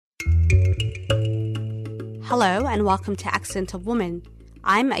Hello and welcome to Accent of Woman.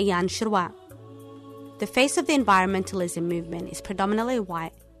 I'm Ayan Shirwa. The face of the environmentalism movement is predominantly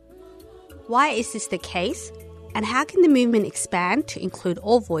white. Why is this the case? And how can the movement expand to include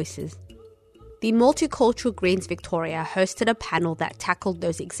all voices? The Multicultural Greens Victoria hosted a panel that tackled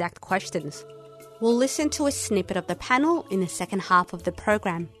those exact questions. We'll listen to a snippet of the panel in the second half of the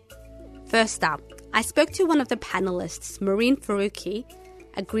program. First up, I spoke to one of the panelists, Mehreen Faruqi,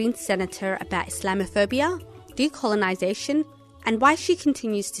 a Greens senator, about Islamophobia, decolonisation, and why she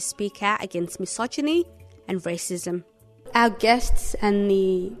continues to speak out against misogyny and racism. Our guests and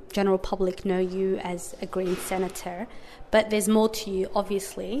the general public know you as a Greens senator, but there's more to you,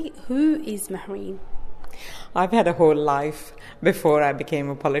 obviously. Who is Mehreen? I've had a whole life before I became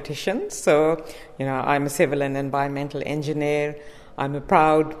a politician. So, I'm a civil and environmental engineer. I'm a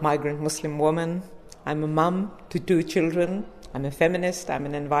proud migrant Muslim woman. I'm a mum to 2 children. I'm a feminist. I'm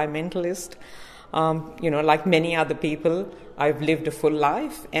an environmentalist. Like many other people, I've lived a full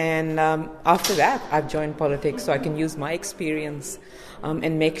life. And after that, I've joined politics so I can use my experience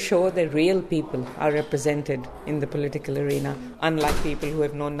and make sure that real people are represented in the political arena, unlike people who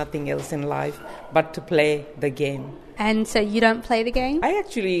have known nothing else in life but to play the game. And so you don't play the game?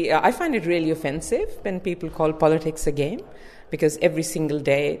 I find it really offensive when people call politics a game, because every single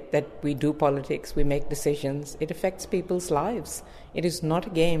day that we do politics, we make decisions. It affects people's lives. It is not a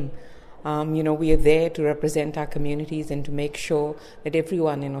game. We are there to represent our communities and to make sure that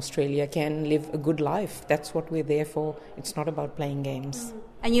everyone in Australia can live a good life. That's what we're there for. It's not about playing games.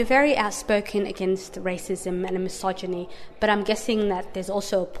 And you're very outspoken against racism and misogyny, but I'm guessing that there's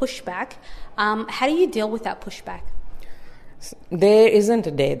also a pushback. How do you deal with that pushback? There isn't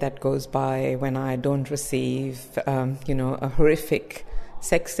a day that goes by when I don't receive, a horrific,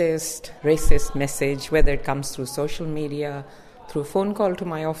 sexist, racist message, whether it comes through social media, through a phone call to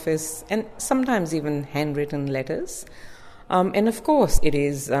my office, and sometimes even handwritten letters. And of course, it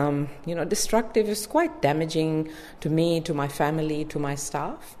is, destructive. It's quite damaging to me, to my family, to my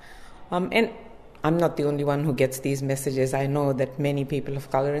staff. And I'm not the only one who gets these messages. I know that many people of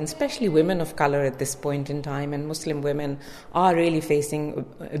colour, and especially women of colour at this point in time, and Muslim women, are really facing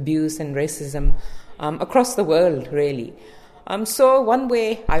abuse and racism across the world, really. So one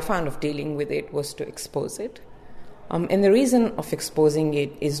way I found of dealing with it was to expose it. And the reason of exposing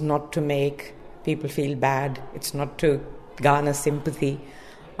it is not to make people feel bad. It's not to garner sympathy.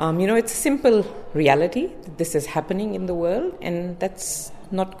 It's a simple reality that this is happening in the world, and that's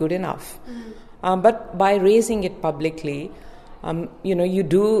not good enough. But by raising it publicly, you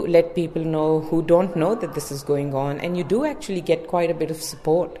do let people know who don't know that this is going on, and you do actually get quite a bit of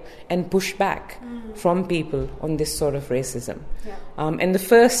support and pushback from people on this sort of racism. Yeah. And the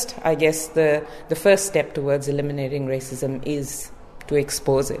first step towards eliminating racism is to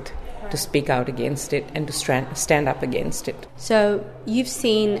expose it, to speak out against it, and to stand up against it. So you've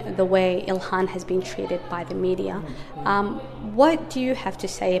seen the way Ilhan has been treated by the media. What do you have to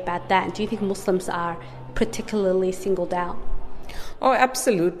say about that? Do you think Muslims are particularly singled out? Oh,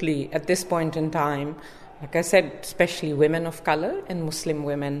 absolutely. At this point in time, like I said, especially women of colour and Muslim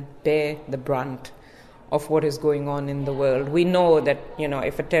women bear the brunt of what is going on in the world. We know that,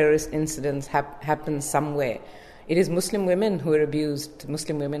 if a terrorist incident happens somewhere, it is Muslim women who are abused,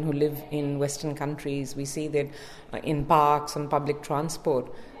 Muslim women who live in Western countries. We see that in parks, on public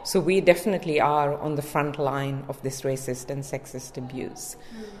transport. So we definitely are on the front line of this racist and sexist abuse.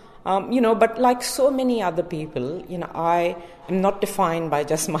 But like so many other people, I am not defined by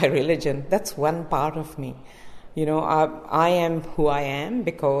just my religion. That's one part of me. I am who I am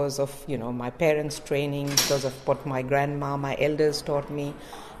because of, my parents' training, because of what my grandma, my elders taught me,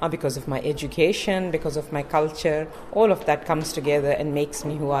 because of my education, because of my culture. All of that comes together and makes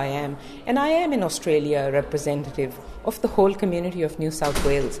me who I am. And I am in Australia a representative of the whole community of New South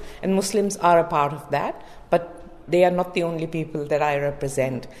Wales. And Muslims are a part of that, but they are not the only people that I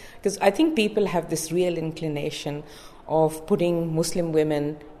represent. Because I think people have this real inclination of putting Muslim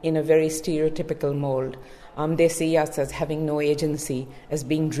women in a very stereotypical mold. They see us as having no agency, as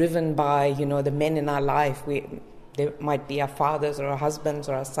being driven by, the men in our life. They might be our fathers or our husbands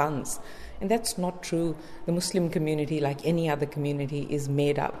or our sons. And that's not true. The Muslim community, like any other community, is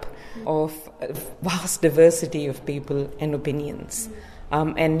made up of a vast diversity of people and opinions.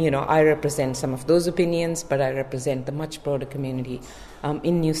 I represent some of those opinions, but I represent the much broader community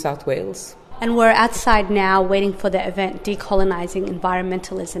in New South Wales. And we're outside now waiting for the event Decolonising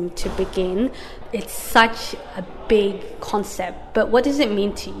Environmentalism to begin. It's such a big concept, but what does it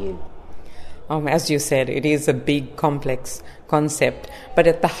mean to you? As you said, it is a big, complex concept, but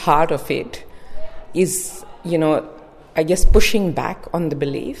at the heart of it is, pushing back on the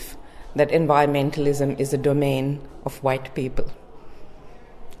belief that environmentalism is a domain of white people.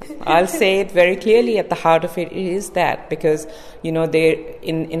 I'll say it very clearly. At the heart of it is that, because there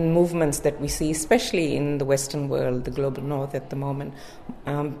in movements that we see, especially in the Western world, the global North at the moment,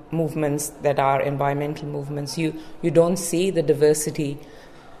 movements that are environmental movements, you don't see the diversity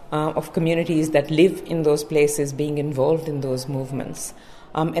of communities that live in those places being involved in those movements,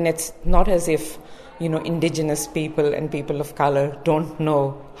 and it's not as if indigenous people and people of color don't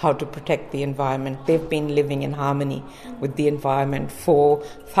know how to protect the environment. They've been living in harmony with the environment for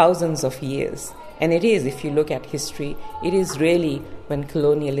thousands of years. And it is, if you look at history, it is really when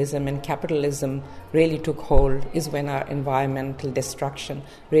colonialism and capitalism really took hold, is when our environmental destruction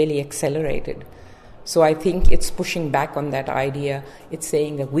really accelerated. So I think it's pushing back on that idea. It's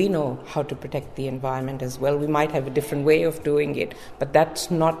saying that we know how to protect the environment as well. We might have a different way of doing it, but that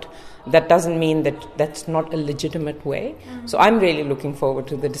doesn't mean that that's not a legitimate way. So I'm really looking forward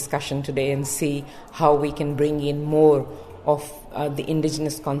to the discussion today and see how we can bring in more of the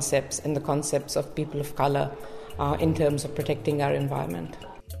indigenous concepts and the concepts of people of colour in terms of protecting our environment.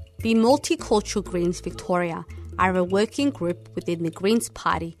 The Multicultural Greens Victoria are a working group within the Greens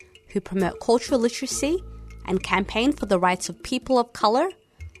Party who promote cultural literacy and campaign for the rights of people of colour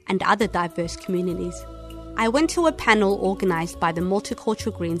and other diverse communities. I went to a panel organised by the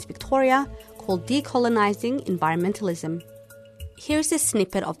Multicultural Greens Victoria called Decolonising Environmentalism. Here's a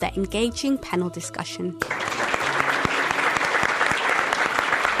snippet of that engaging panel discussion.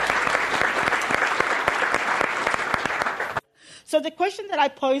 So the question that I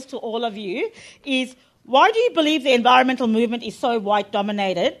pose to all of you is, why do you believe the environmental movement is so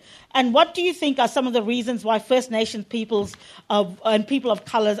white-dominated? And what do you think are some of the reasons why First Nations peoples and people of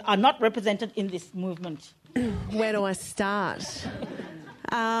colours are not represented in this movement? Where do I start?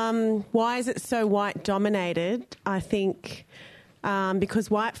 Why is it so white-dominated? I think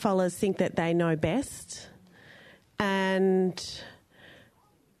because white fellas think that they know best. And,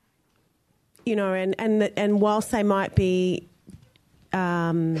 and whilst they might be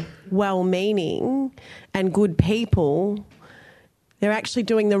well-meaning and good people, they're actually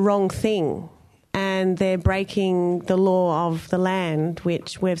doing the wrong thing, and they're breaking the law of the land,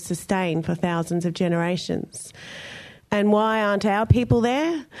 which we've sustained for thousands of generations. And why aren't our people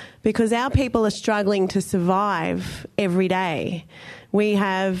there? Because our people are struggling to survive every day. We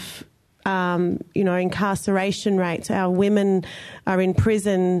have incarceration rates. Our women are in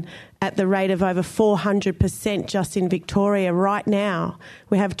prison at the rate of over 400% just in Victoria right now.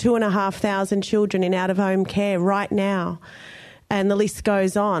 We have 2,500 children in out-of-home care right now. And the list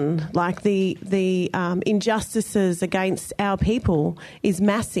goes on. Like the injustices against our people is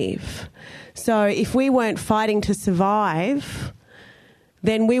massive. So if we weren't fighting to survive,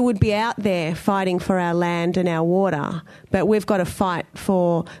 then we would be out there fighting for our land and our water. But we've got to fight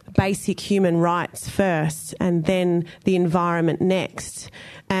for basic human rights first and then the environment next.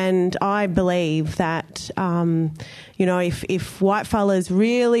 And I believe that, if white fellas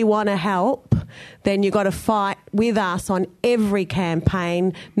really want to help, then you've got to fight with us on every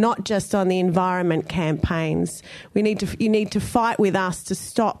campaign, not just on the environment campaigns. You need to fight with us to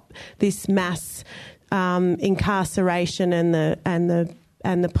stop this mass incarceration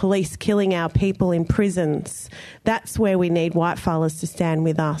and the police killing our people in prisons. That's where we need white fellas to stand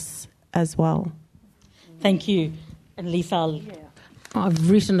with us as well. Thank you. And Lisa?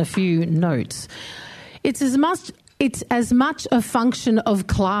 I've written a few notes. It's as much a function of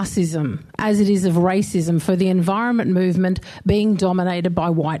classism as it is of racism for the environment movement being dominated by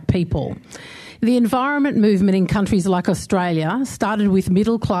white people. The environment movement in countries like Australia started with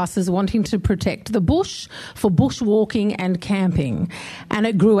middle classes wanting to protect the bush for bushwalking and camping, and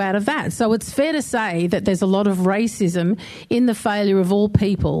it grew out of that. So it's fair to say that there's a lot of racism in the failure of all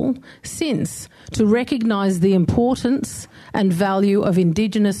people since to recognise the importance and value of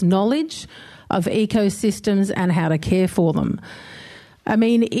Indigenous knowledge of ecosystems and how to care for them. I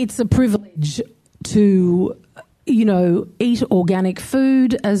mean, it's a privilege to eat organic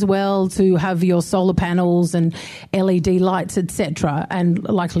food as well, to have your solar panels and LED lights, etc. And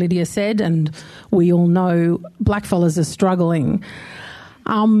like Lydia said, and we all know, blackfellas are struggling.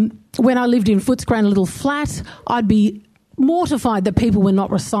 When I lived in Footscray in a little flat, I'd be mortified that people were not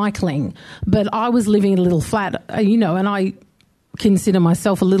recycling. But I was living in a little flat, and I consider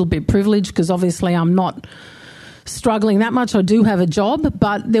myself a little bit privileged because obviously I'm not struggling that much. I do have a job,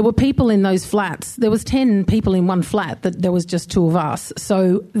 but there were people in those flats. There was 10 people in one flat, that there was just 2 of us.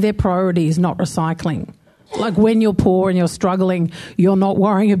 So their priority is not recycling. Like when you're poor and you're struggling, you're not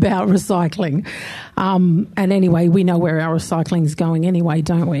worrying about recycling. And anyway, we know where our recycling is going anyway,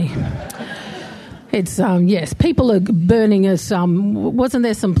 don't we? It's, yes, people are burning us. Wasn't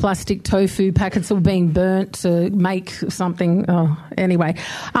there some plastic tofu packets that were being burnt to make something? Anyway.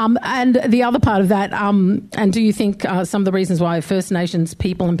 And the other part of that, and do you think some of the reasons why First Nations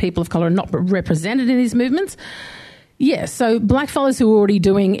people and people of colour are not represented in these movements? Yes, so blackfellas who are already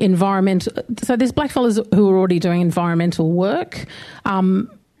doing there's blackfellas who are already doing environmental work, and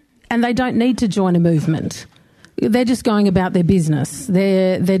they don't need to join a movement. They're just going about their business.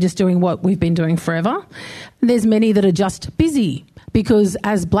 They're just doing what we've been doing forever. There's many that are just busy because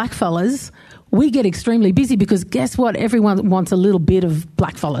as blackfellas, we get extremely busy because guess what? Everyone wants a little bit of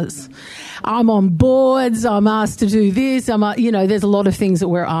blackfellas. I'm on boards. I'm asked to do this. There's a lot of things that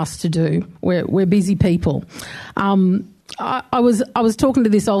we're asked to do. We're busy people. I was talking to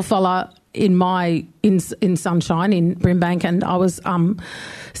this old fella in Sunshine in Brimbank, and I was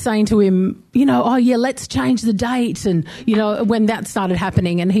saying to him, let's change the date, and when that started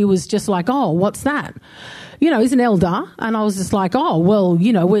happening, and he was just like, oh, what's that? He's an elder, and I was just like, oh, well,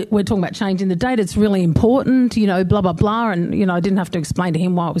 we're talking about changing the date. It's really important, blah, blah, blah. And, I didn't have to explain to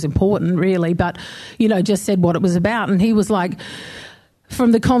him why it was important, really, but, just said what it was about. And he was like,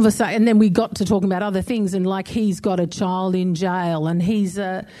 from the conversation, and then we got to talking about other things, and like he's got a child in jail, and he's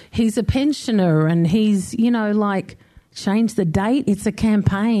a pensioner, and he's, change the date. It's a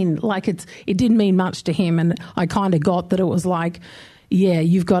campaign. It didn't mean much to him, and I kind of got that it was like, yeah,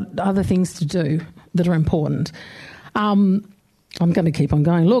 you've got other things to do that are important. I'm going to keep on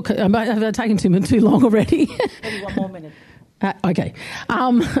going. Look, have I taken too long already? Maybe one more minute. Okay.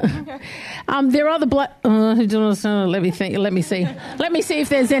 There are other black... let me think. Let me see. Let me see if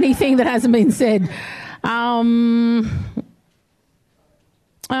there's anything that hasn't been said.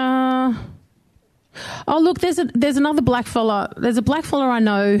 Look, there's another black fella. There's a black fella I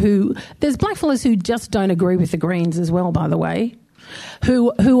know who... There's black fellas who just don't agree with the Greens as well, by the way,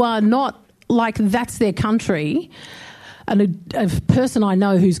 who are not... Like, that's their country. And a person I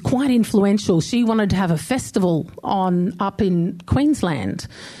know who's quite influential, she wanted to have a festival up in Queensland,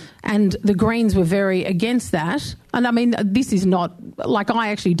 and the Greens were very against that. And I mean, this is not, I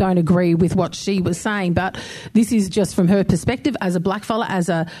actually don't agree with what she was saying, but this is just from her perspective as a blackfella,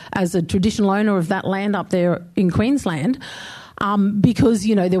 as a traditional owner of that land up there in Queensland, because,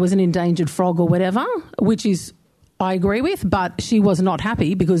 there was an endangered frog or whatever, which is... I agree with, but she was not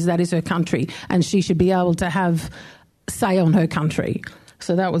happy because that is her country and she should be able to have say on her country.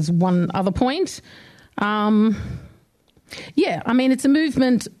 So that was one other point. It's a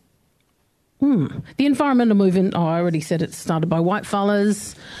movement. The environmental movement, I already said it started by white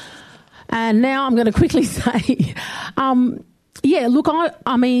fellas. And now I'm going to quickly say, no,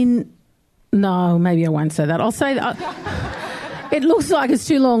 maybe I won't say that. I'll say that. It looks like it's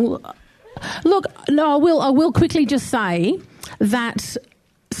too long. Look, no, I will quickly just say that,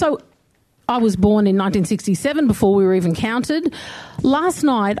 so I was born in 1967 before we were even counted. Last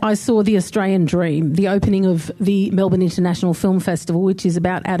night I saw The Australian Dream, the opening of the Melbourne International Film Festival, which is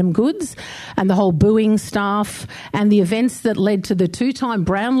about Adam Goodes and the whole booing stuff and the events that led to the two-time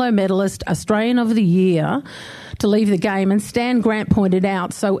Brownlow medalist, Australian of the Year, to leave the game. And Stan Grant pointed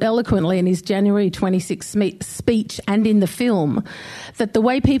out so eloquently in his January 26 speech and in the film that the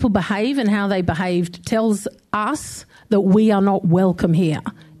way people behave and how they behaved tells us that we are not welcome here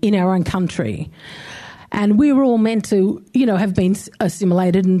in our own country. And we were all meant to, have been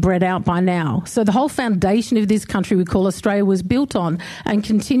assimilated and bred out by now. So the whole foundation of this country we call Australia was built on and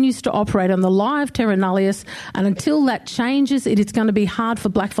continues to operate on the lie of terra nullius. And until that changes, it is going to be hard for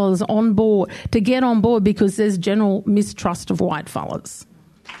blackfellas to get on board because there's general mistrust of white fellas.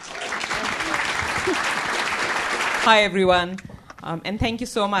 Hi, everyone. And thank you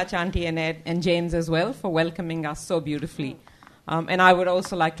so much, Auntie Annette and James as well, for welcoming us so beautifully. And I would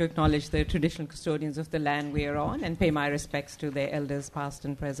also like to acknowledge the traditional custodians of the land we are on and pay my respects to their elders past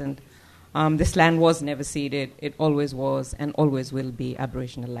and present. This land was never ceded. It always was and always will be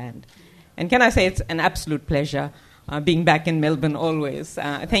Aboriginal land. And can I say it's an absolute pleasure being back in Melbourne always.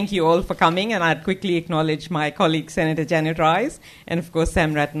 Thank you all for coming, and I'd quickly acknowledge my colleague Senator Janet Rice and, of course,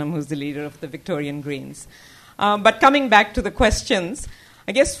 Sam Ratnam, who's the leader of the Victorian Greens. But coming back to the questions,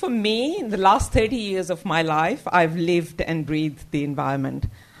 I guess for me, in the last 30 years of my life, I've lived and breathed the environment,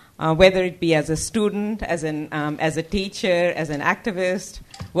 whether it be as a student, as a teacher, as an activist,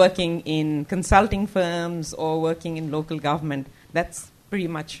 working in consulting firms or working in local government. That's pretty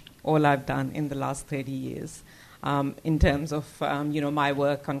much all I've done in the last 30 years in terms of my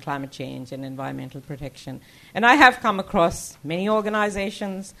work on climate change and environmental protection. And I have come across many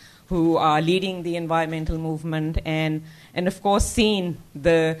organizations who are leading the environmental movement and of course seen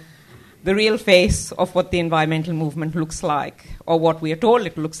the real face of what the environmental movement looks like or what we are told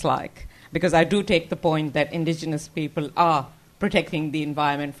it looks like because I do take the point that Indigenous people are protecting the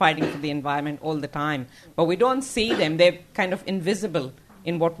environment, fighting for the environment all the time. But we don't see them. They're kind of invisible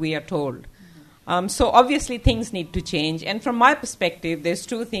in what we are told. So obviously things need to change. And from my perspective, there's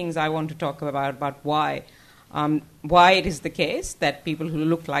two things I want to talk about why it is the case that people who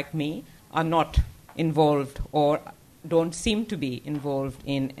look like me are not involved or don't seem to be involved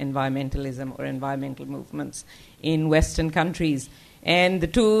in environmentalism or environmental movements in Western countries. And the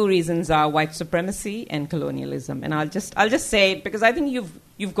two reasons are white supremacy and colonialism. And I'll just say it because I think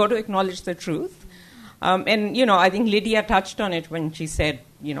you've got to acknowledge the truth. And, I think Lydia touched on it when she said,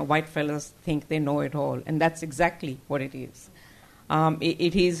 white fellas think they know it all. And that's exactly what it is.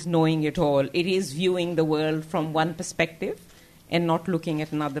 It is knowing it all. It is viewing the world from one perspective and not looking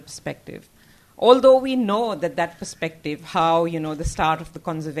at another perspective. Although we know that perspective, how, the start of the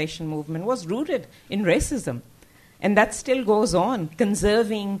conservation movement was rooted in racism. And that still goes on.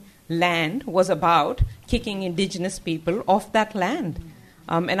 Conserving land was about kicking indigenous people off that land.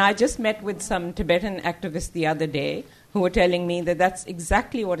 And I just met with some Tibetan activists the other day who were telling me that that's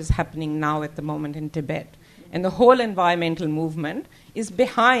exactly what is happening now at the moment in Tibet. And the whole environmental movement is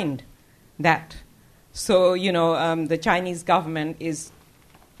behind that. So, the Chinese government is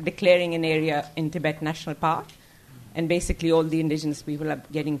declaring an area in Tibet National Park, and basically all the indigenous people are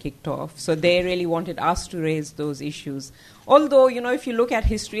getting kicked off. So they really wanted us to raise those issues. Although, if you look at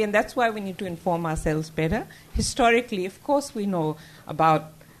history, and that's why we need to inform ourselves better, historically, of course, we know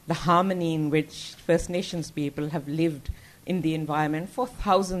about the harmony in which First Nations people have lived in the environment for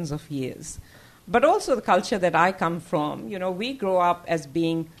thousands of years. But also the culture that I come from, we grow up as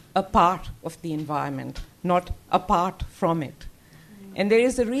being a part of the environment, not apart from it. And there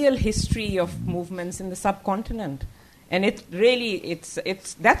is a real history of movements in the subcontinent. And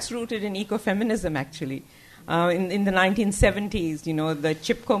that's rooted in ecofeminism, actually. In the 1970s, the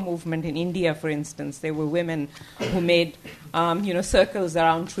Chipko movement in India, for instance, there were women who made, circles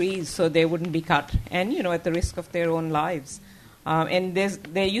around trees so they wouldn't be cut, and, at the risk of their own lives. And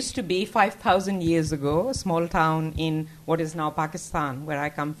there used to be, 5,000 years ago, a small town in what is now Pakistan, where I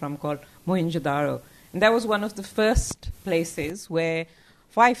come from, called Mohenjo-daro. And that was one of the first places where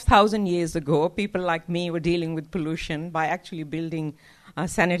 5,000 years ago, people like me were dealing with pollution by actually building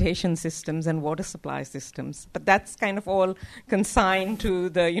sanitation systems and water supply systems. But that's kind of all consigned to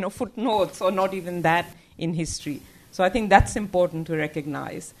the footnotes, or not even that in history. So I think that's important to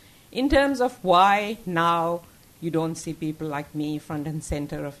recognize. In terms of why now you don't see people like me front and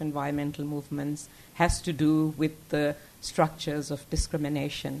center of environmental movements, has to do with the structures of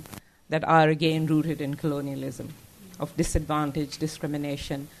discrimination that are again rooted in colonialism, of disadvantage,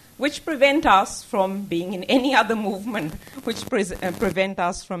 discrimination, which prevent us from being in any other movement, which prevent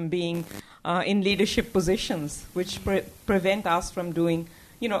us from being in leadership positions, which prevent us from doing,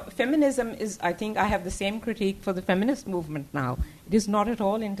 feminism is, I think I have the same critique for the feminist movement now. It is not at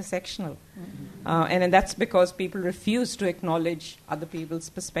all intersectional. And that's because people refuse to acknowledge other people's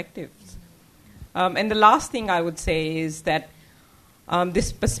perspectives. And the last thing I would say is that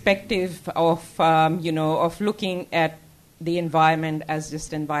this perspective of looking at the environment as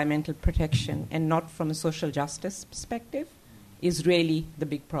just environmental protection and not from a social justice perspective is really the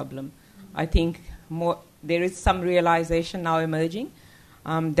big problem. I think there is some realization now emerging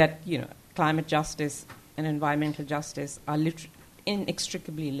that climate justice and environmental justice are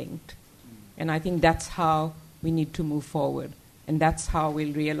inextricably linked. And I think that's how we need to move forward. And that's how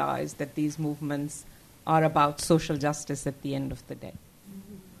we'll realize that these movements are about social justice at the end of the day.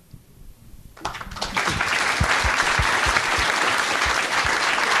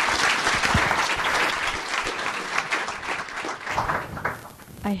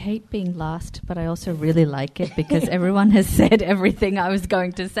 I hate being last, but I also really like it because everyone has said everything I was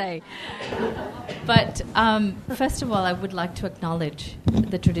going to say. But first of all, I would like to acknowledge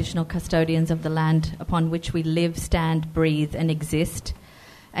the traditional custodians of the land upon which we live, stand, breathe, and exist,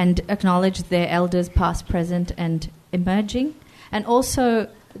 and acknowledge their elders past, present, and emerging, and also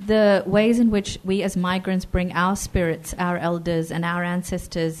the ways in which we as migrants bring our spirits, our elders, and our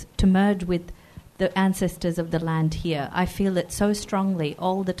ancestors to merge with the ancestors of the land here. I feel it so strongly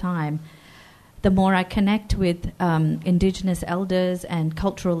all the time. The more I connect with Indigenous elders and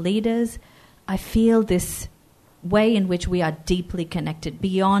cultural leaders, I feel this way in which we are deeply connected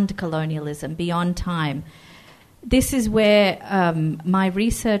beyond colonialism, beyond time. This is where my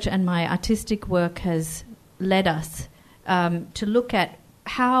research and my artistic work has led us to look at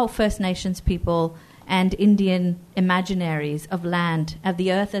how First Nations people and Indian imaginaries of land, of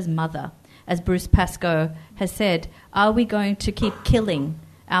the earth as mother, as Bruce Pascoe has said, are we going to keep killing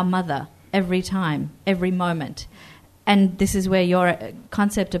our mother every time, every moment? and this is where your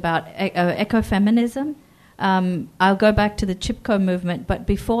concept about ecofeminism, I'll go back to the Chipko movement, but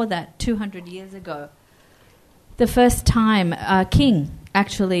before that, 200 years ago, the first time a king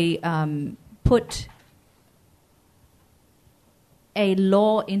actually put a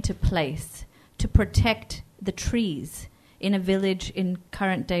law into place to protect the trees in a village in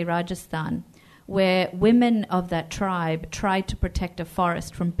current-day Rajasthan, where women of that tribe tried to protect a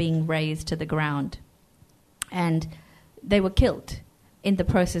forest from being razed to the ground. And they were killed in the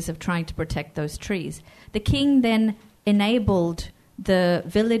process of trying to protect those trees. The king then enabled the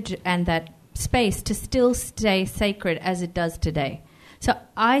village and that space to still stay sacred as it does today. So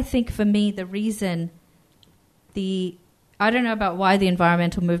I think for me the reason I don't know about why the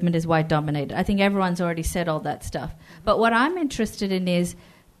environmental movement is white dominated. I think everyone's already said all that stuff. But what I'm interested in is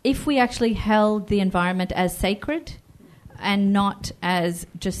if we actually held the environment as sacred and not as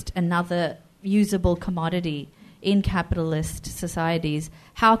just another usable commodity in capitalist societies,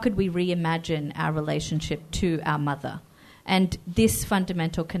 how could we reimagine our relationship to our mother? And this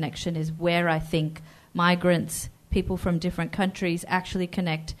fundamental connection is where I think migrants, people from different countries, actually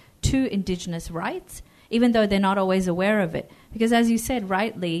connect to Indigenous rights, even though they're not always aware of it. Because as you said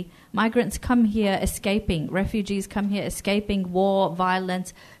rightly, migrants come here escaping, refugees come here escaping war,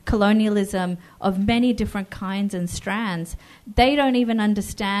 violence, colonialism of many different kinds and strands. They don't even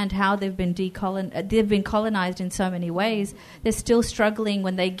understand how they've been colonized in so many ways. They're still struggling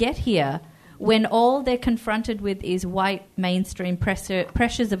when they get here, when all they're confronted with is white mainstream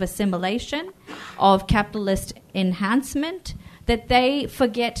pressures of assimilation, of capitalist enhancement, that they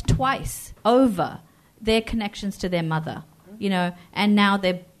forget twice over their connections to their mother, and now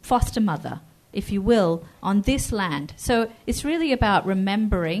their foster mother, if you will, on this land. So it's really about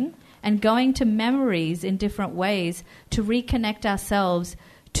remembering and going to memories in different ways to reconnect ourselves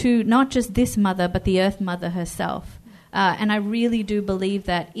to not just this mother, but the Earth Mother herself. And I really do believe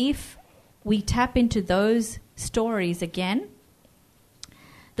that if we tap into those stories again,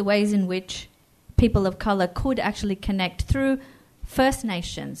 the ways in which people of colour could actually connect through First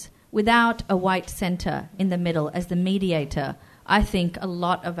Nations, without a white centre in the middle as the mediator, I think a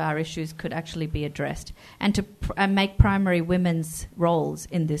lot of our issues could actually be addressed. And to make primary women's roles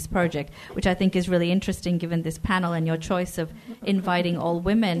in this project, which I think is really interesting given this panel and your choice of inviting all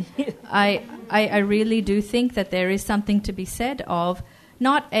women, I really do think that there is something to be said of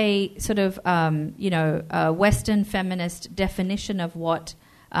not a sort of, Western feminist definition of what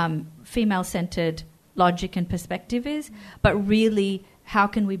female-centred logic and perspective is, but really how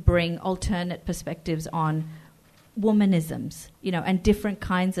can we bring alternate perspectives on womanisms, and different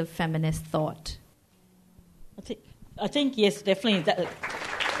kinds of feminist thought? I think yes, definitely.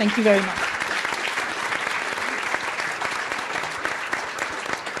 Thank you very much.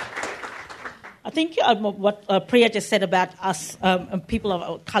 I think what Priya just said about us, people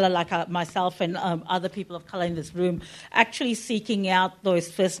of colour like myself and other people of colour in this room, actually seeking out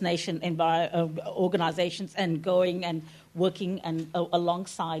those First Nation organisations and going and working and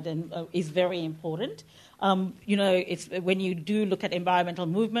alongside and is very important. It's when you do look at environmental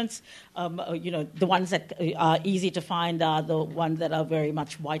movements, the ones that are easy to find are the ones that are very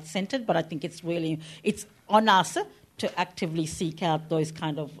much white-centred, but I think it's on us to actively seek out those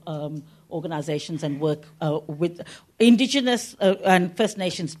kind of organisations and work with Indigenous and First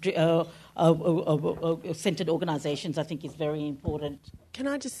Nations centred organisations. I think is very important. Can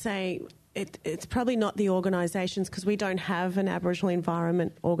I just say, it's probably not the organisations, because we don't have an Aboriginal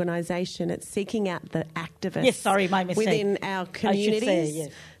environment organisation. It's seeking out the activists. Yes, sorry, my mistake. Within our communities. I should say, yes.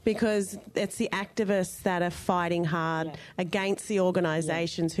 Because it's the activists that are fighting hard against the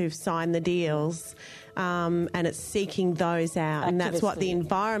organisations who've signed the deals, and it's seeking those out. And that's what the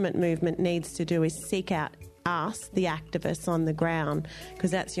environment movement needs to do, is seek out us, the activists on the ground,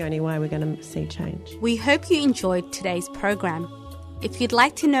 because that's the only way we're going to see change. We hope you enjoyed today's program. If you'd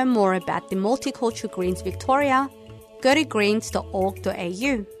like to know more about the Multicultural Greens Victoria, go to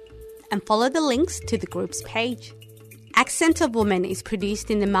greens.org.au and follow the links to the group's page. Accent of Women is produced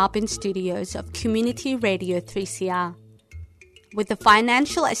in the Melbourne studios of Community Radio 3CR with the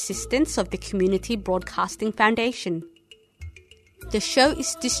financial assistance of the Community Broadcasting Foundation. The show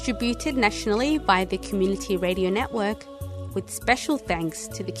is distributed nationally by the Community Radio Network, with special thanks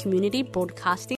to the Community Broadcasting